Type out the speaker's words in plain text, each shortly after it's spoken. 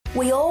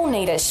We all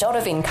need a shot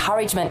of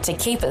encouragement to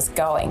keep us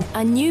going.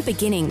 A New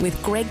Beginning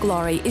with Greg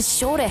Laurie is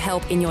sure to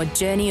help in your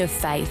journey of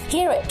faith.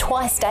 Hear it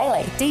twice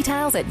daily.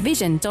 Details at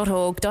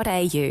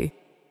vision.org.au.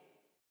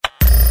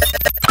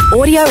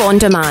 Audio on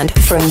demand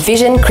from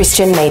Vision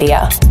Christian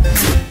Media.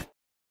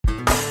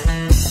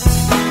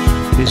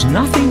 There's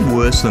nothing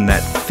worse than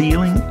that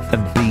feeling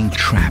of being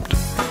trapped.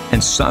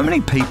 And so many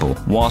people,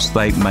 whilst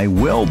they may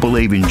well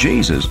believe in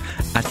Jesus,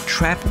 are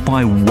trapped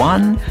by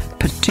one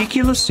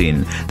particular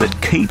sin that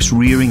keeps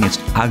rearing its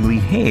ugly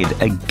head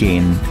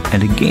again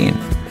and again.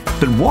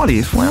 But what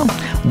if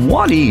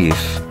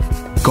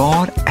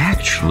God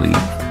actually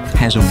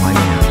has a way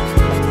out?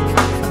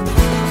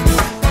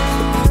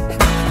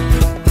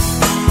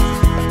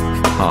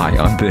 Hi,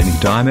 I'm Bernie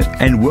Diamond,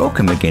 and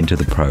welcome again to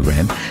the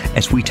program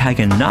as we take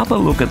another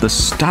look at the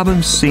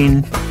stubborn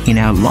sin in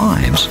our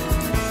lives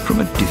from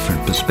a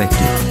different perspective.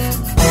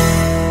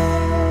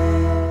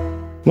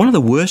 One of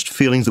the worst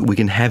feelings that we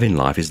can have in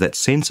life is that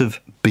sense of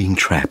being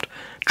trapped.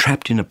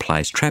 Trapped in a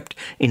place, trapped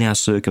in our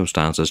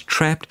circumstances,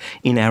 trapped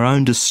in our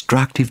own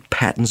destructive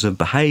patterns of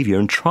behaviour,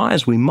 and try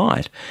as we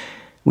might,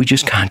 we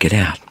just can't get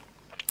out.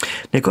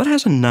 Now, God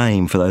has a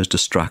name for those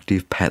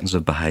destructive patterns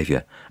of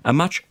behaviour, a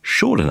much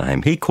shorter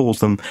name. He calls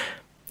them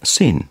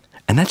sin.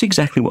 And that's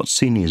exactly what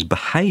sin is,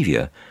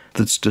 behaviour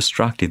that's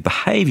destructive,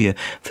 behaviour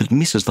that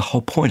misses the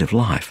whole point of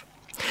life.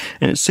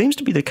 And it seems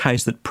to be the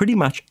case that pretty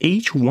much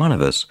each one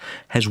of us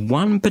has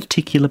one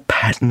particular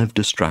pattern of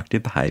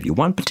destructive behaviour,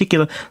 one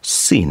particular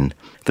sin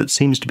that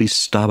seems to be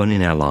stubborn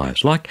in our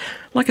lives, like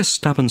a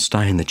stubborn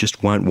stain that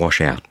just won't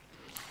wash out.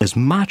 As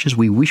much as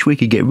we wish we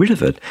could get rid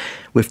of it,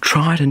 we've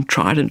tried and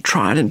tried and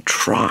tried and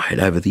tried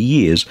over the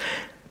years,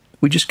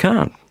 we just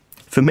can't.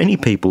 For many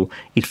people,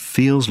 it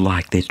feels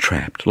like they're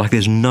trapped, like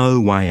there's no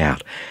way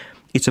out.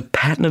 It's a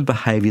pattern of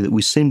behaviour that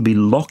we seem to be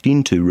locked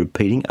into,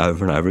 repeating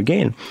over and over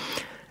again.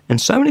 And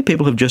so many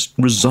people have just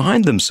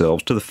resigned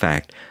themselves to the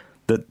fact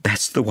that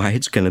that's the way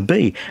it's going to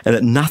be and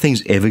that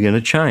nothing's ever going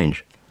to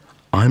change.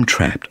 I'm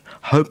trapped,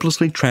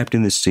 hopelessly trapped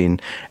in this sin,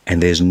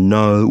 and there's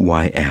no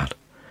way out.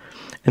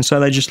 And so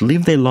they just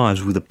live their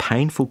lives with the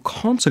painful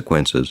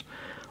consequences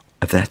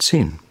of that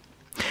sin.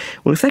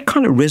 Well, if that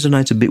kind of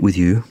resonates a bit with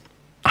you,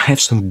 I have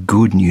some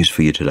good news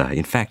for you today.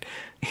 In fact,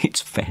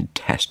 it's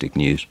fantastic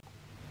news.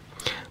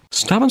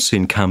 Stubborn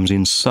sin comes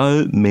in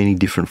so many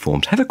different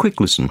forms. Have a quick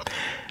listen.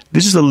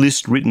 This is a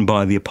list written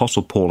by the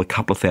Apostle Paul a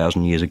couple of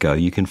thousand years ago.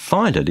 You can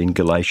find it in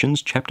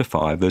Galatians chapter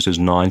 5, verses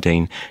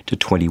 19 to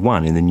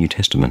 21 in the New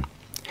Testament.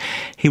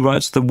 He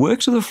writes, "The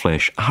works of the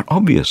flesh are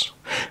obvious: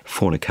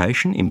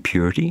 fornication,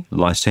 impurity,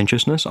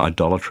 licentiousness,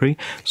 idolatry,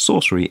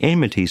 sorcery,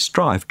 enmity,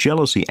 strife,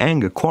 jealousy,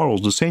 anger,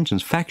 quarrels,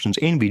 dissensions, factions,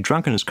 envy,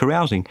 drunkenness,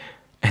 carousing,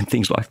 and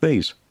things like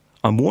these.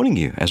 I'm warning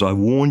you, as I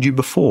warned you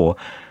before,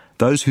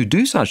 those who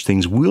do such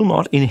things will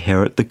not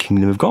inherit the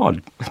kingdom of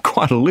God."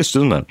 Quite a list,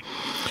 isn't it?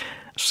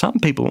 Some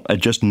people are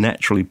just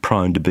naturally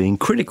prone to being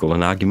critical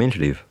and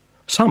argumentative.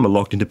 Some are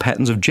locked into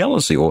patterns of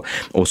jealousy or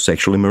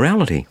sexual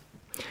immorality.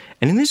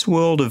 And in this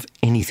world of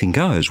anything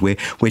goes, where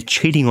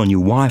cheating on your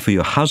wife or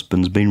your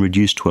husband's been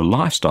reduced to a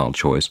lifestyle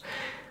choice,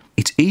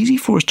 it's easy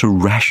for us to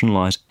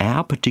rationalise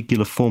our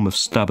particular form of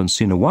stubborn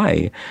sin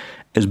away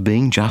as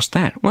being just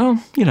that.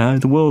 Well,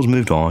 the world's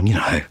moved on,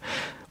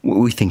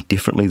 we think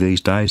differently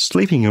these days,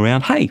 sleeping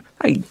around, hey,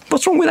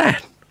 what's wrong with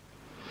that?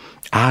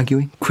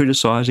 Arguing,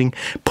 criticising,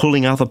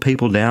 pulling other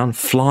people down,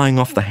 flying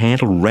off the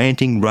handle,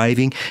 ranting,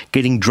 raving,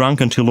 getting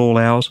drunk until all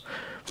hours.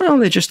 Well,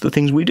 they're just the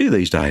things we do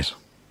these days.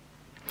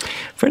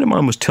 A friend of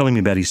mine was telling me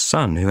about his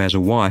son, who has a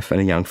wife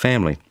and a young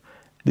family.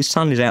 This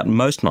son is out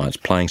most nights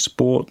playing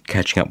sport,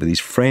 catching up with his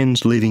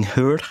friends, leaving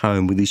her at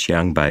home with this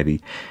young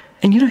baby.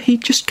 And he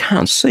just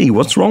can't see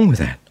what's wrong with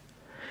that.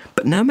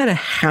 But no matter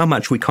how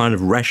much we kind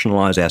of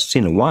rationalise our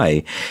sin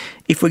away,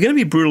 if we're going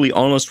to be brutally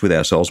honest with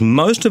ourselves,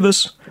 most of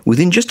us,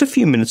 within just a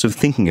few minutes of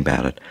thinking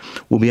about it,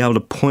 will be able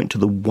to point to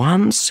the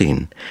one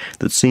sin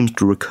that seems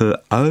to recur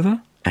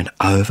over and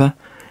over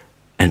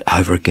and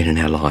over again in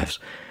our lives.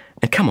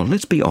 And come on,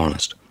 let's be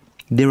honest.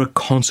 There are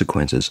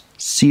consequences,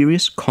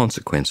 serious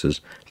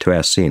consequences to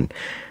our sin.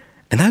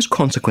 And those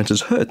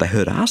consequences hurt. They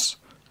hurt us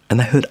and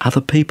they hurt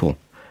other people.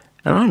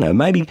 And I don't know,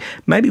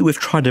 maybe we've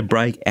tried to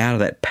break out of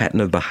that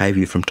pattern of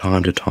behaviour from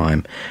time to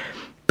time,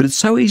 but it's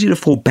so easy to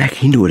fall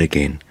back into it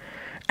again.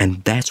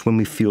 And that's when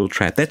we feel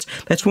trapped.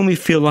 That's when we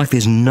feel like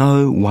there's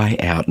no way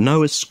out,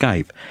 no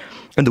escape.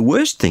 And the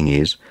worst thing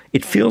is,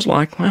 it feels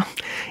like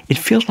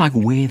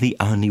we're the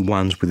only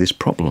ones with this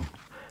problem.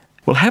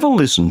 Well, have a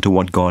listen to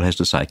what God has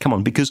to say. Come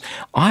on, because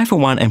I, for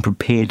one, am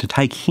prepared to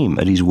take him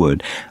at his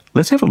word.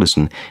 Let's have a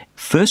listen.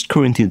 1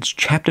 Corinthians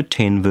chapter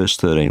 10, verse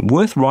 13.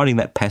 Worth writing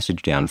that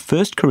passage down.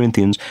 1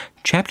 Corinthians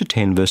chapter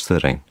 10, verse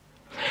 13.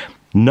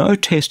 "No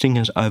testing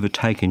has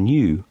overtaken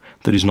you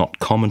that is not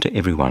common to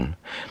everyone.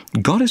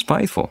 God is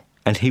faithful,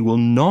 and he will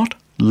not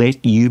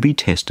let you be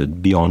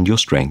tested beyond your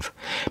strength.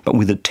 But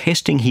with the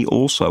testing he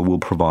also will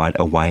provide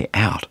a way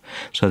out,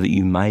 so that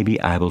you may be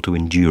able to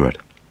endure it."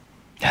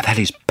 Now that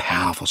is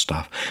powerful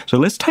stuff. So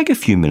let's take a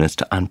few minutes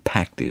to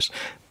unpack this,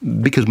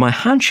 because my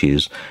hunch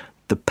is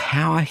the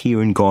power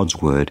here in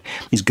God's Word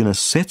is going to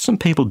set some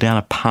people down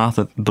a path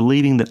of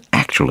believing that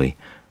actually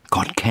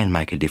God can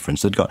make a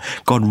difference, that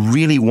God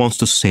really wants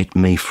to set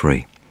me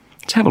free.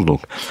 Let's have a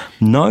look.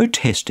 No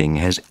testing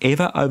has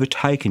ever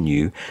overtaken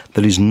you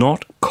that is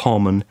not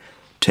common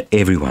to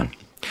everyone.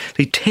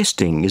 See,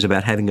 testing is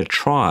about having a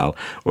trial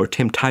or a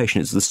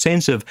temptation. It's the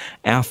sense of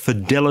our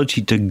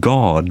fidelity to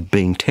God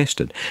being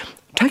tested.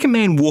 Take a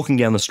man walking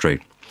down the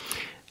street.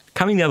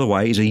 Coming the other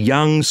way is a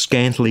young,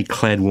 scantily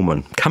clad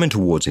woman coming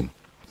towards him.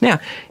 Now,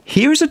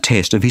 here is a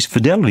test of his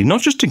fidelity,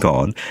 not just to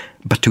God,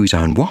 but to his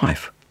own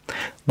wife.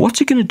 What's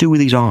he going to do with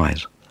his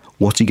eyes?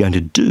 What's he going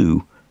to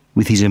do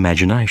with his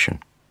imagination?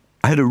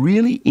 I had a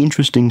really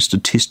interesting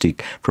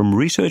statistic from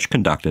research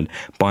conducted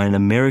by an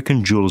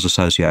American Jewelers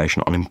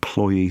Association on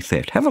employee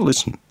theft. Have a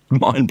listen.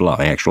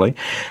 Mind-blowing, actually.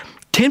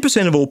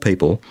 10% of all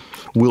people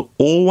will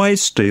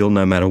always steal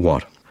no matter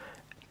what.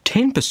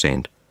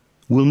 10%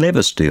 will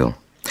never steal.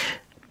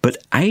 But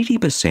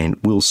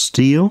 80% will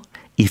steal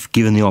if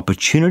given the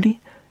opportunity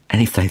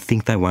and if they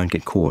think they won't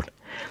get caught.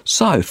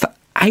 So for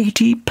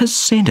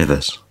 80% of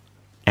us,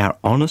 our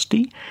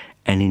honesty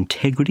and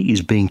integrity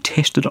is being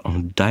tested on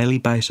a daily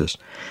basis.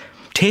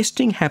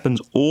 Testing happens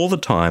all the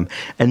time,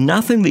 and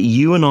nothing that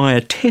you and I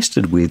are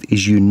tested with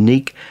is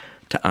unique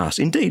to us.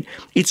 Indeed,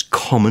 it's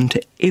common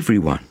to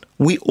everyone.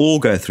 We all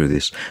go through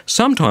this.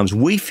 Sometimes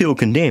we feel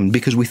condemned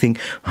because we think,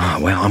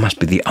 I must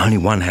be the only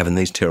one having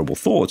these terrible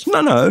thoughts.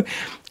 No.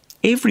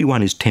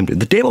 Everyone is tempted.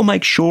 The devil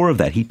makes sure of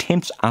that. He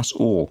tempts us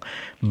all.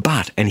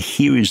 But, and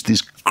here is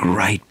this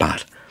great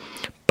but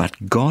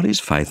God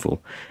is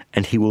faithful,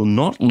 and he will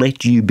not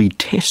let you be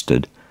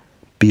tested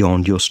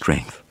beyond your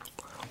strength.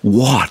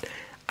 What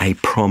a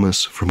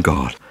promise from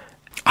God.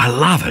 I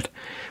love it.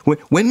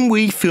 When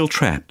we feel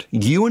trapped,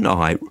 you and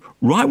I,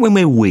 right when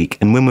we're weak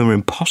and when we're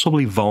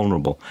impossibly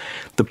vulnerable,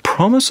 the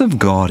promise of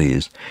God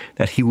is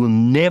that he will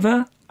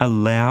never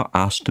allow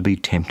us to be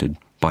tempted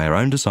by our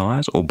own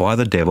desires or by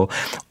the devil,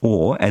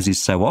 or, as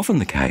is so often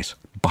the case,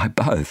 by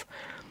both.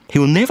 He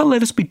will never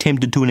let us be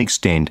tempted to an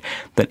extent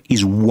that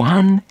is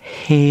one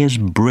hair's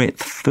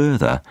breadth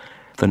further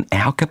than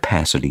our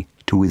capacity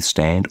to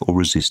withstand or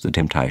resist the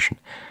temptation.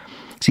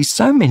 See,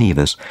 so many of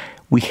us,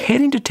 we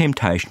head into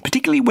temptation,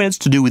 particularly when it's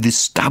to do with this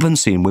stubborn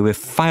sin where we've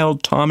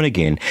failed time and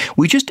again.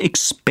 We just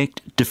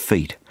expect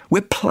defeat.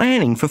 We're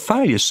planning for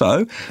failure.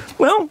 So,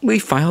 we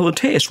fail the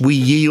test. We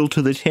yield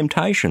to the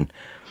temptation.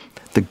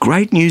 The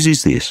great news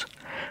is this,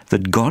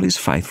 that God is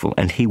faithful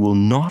and he will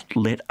not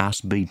let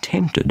us be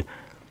tempted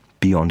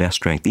beyond our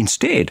strength.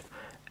 Instead,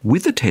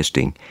 with the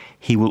testing,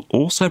 he will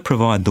also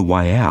provide the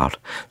way out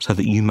so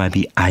that you may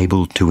be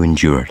able to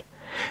endure it.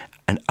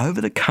 And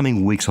over the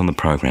coming weeks on the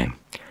program,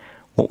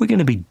 what we're going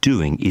to be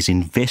doing is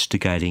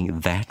investigating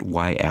that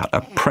way out,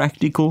 a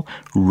practical,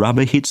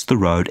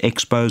 rubber-hits-the-road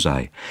expose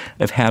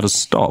of how to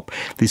stop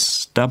this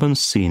stubborn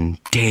sin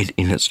dead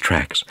in its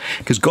tracks.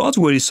 Because God's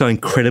Word is so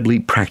incredibly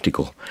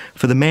practical.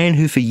 For the man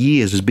who for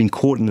years has been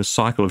caught in the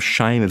cycle of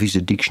shame of his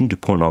addiction to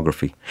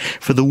pornography.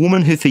 For the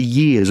woman who for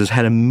years has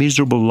had a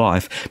miserable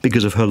life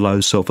because of her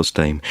low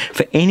self-esteem.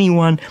 For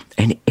anyone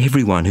and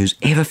everyone who's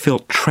ever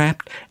felt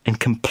trapped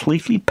and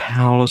completely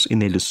powerless in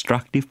their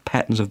destructive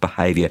patterns of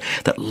behaviour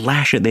that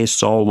lash at their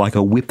soul like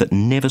a whip that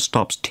never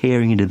stops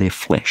tearing into their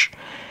flesh.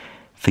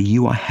 For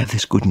you I have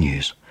this good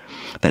news,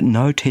 that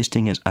no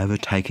testing has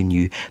overtaken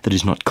you that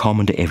is not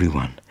common to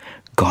everyone.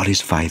 God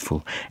is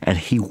faithful, and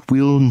he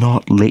will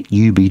not let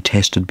you be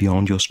tested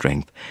beyond your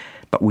strength.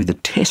 But with the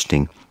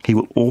testing, he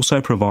will also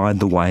provide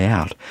the way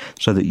out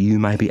so that you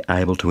may be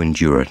able to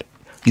endure it.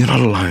 You're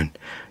not alone.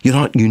 You're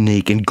not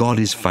unique, and God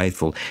is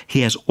faithful.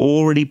 He has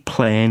already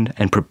planned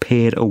and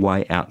prepared a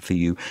way out for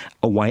you,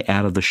 a way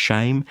out of the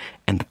shame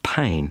and the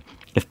pain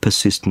of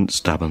persistent,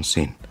 stubborn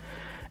sin.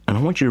 And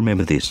I want you to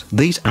remember this.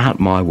 These aren't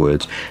my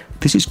words.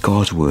 This is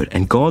God's Word,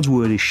 and God's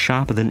Word is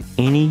sharper than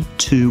any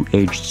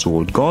two-edged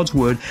sword. God's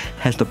Word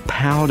has the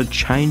power to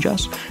change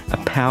us, a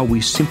power we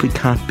simply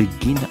can't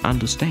begin to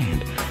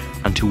understand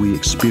until we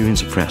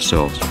experience it for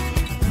ourselves.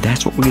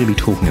 That's what we're going to be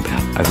talking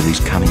about over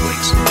these coming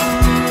weeks.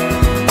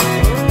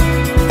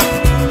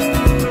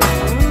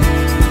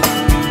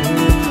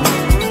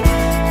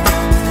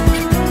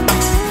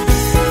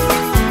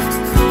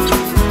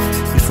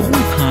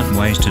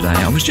 Today,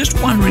 I was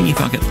just wondering if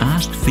I could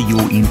ask for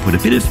your input, a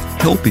bit of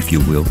help, if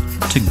you will,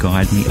 to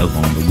guide me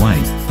along the way.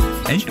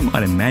 As you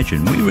might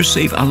imagine, we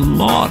receive a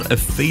lot of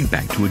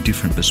feedback to a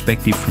different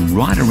perspective from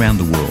right around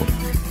the world.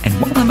 And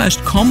one of the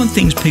most common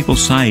things people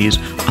say is,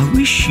 I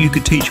wish you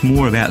could teach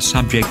more about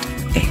subject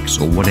X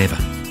or whatever.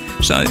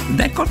 So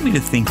that got me to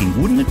thinking,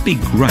 wouldn't it be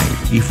great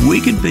if we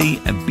could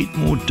be a bit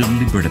more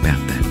deliberate about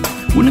that?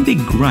 Wouldn't it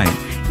be great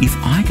if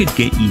I could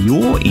get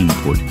your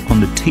input on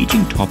the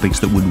teaching topics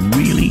that would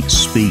really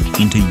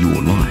speak into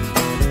your life?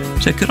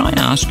 So could I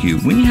ask you,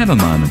 when you have a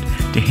moment,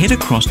 to head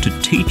across to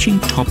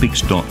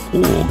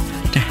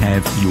teachingtopics.org to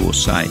have your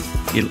say.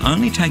 It'll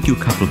only take you a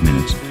couple of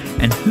minutes,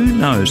 and who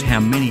knows how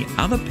many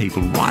other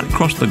people right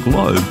across the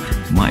globe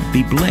might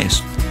be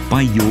blessed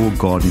by your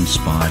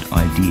God-inspired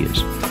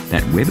ideas.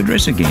 That web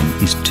address again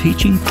is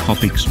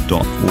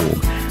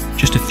teachingtopics.org.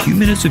 Just a few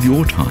minutes of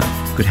your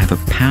time could have a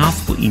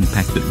powerful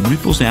impact that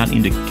ripples out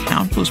into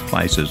countless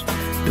places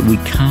that we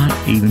can't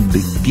even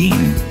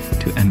begin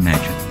to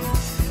imagine.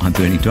 I'm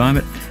Bernie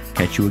Diamond.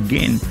 Catch you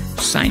again,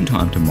 same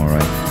time tomorrow,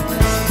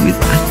 with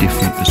a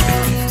different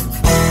perspective.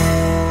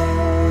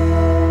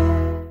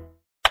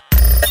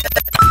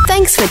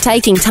 Thanks for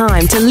taking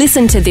time to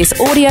listen to this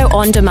audio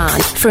on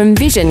demand from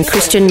Vision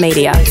Christian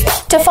Media.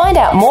 To find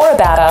out more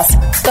about us,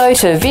 go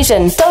to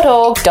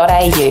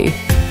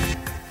vision.org.au.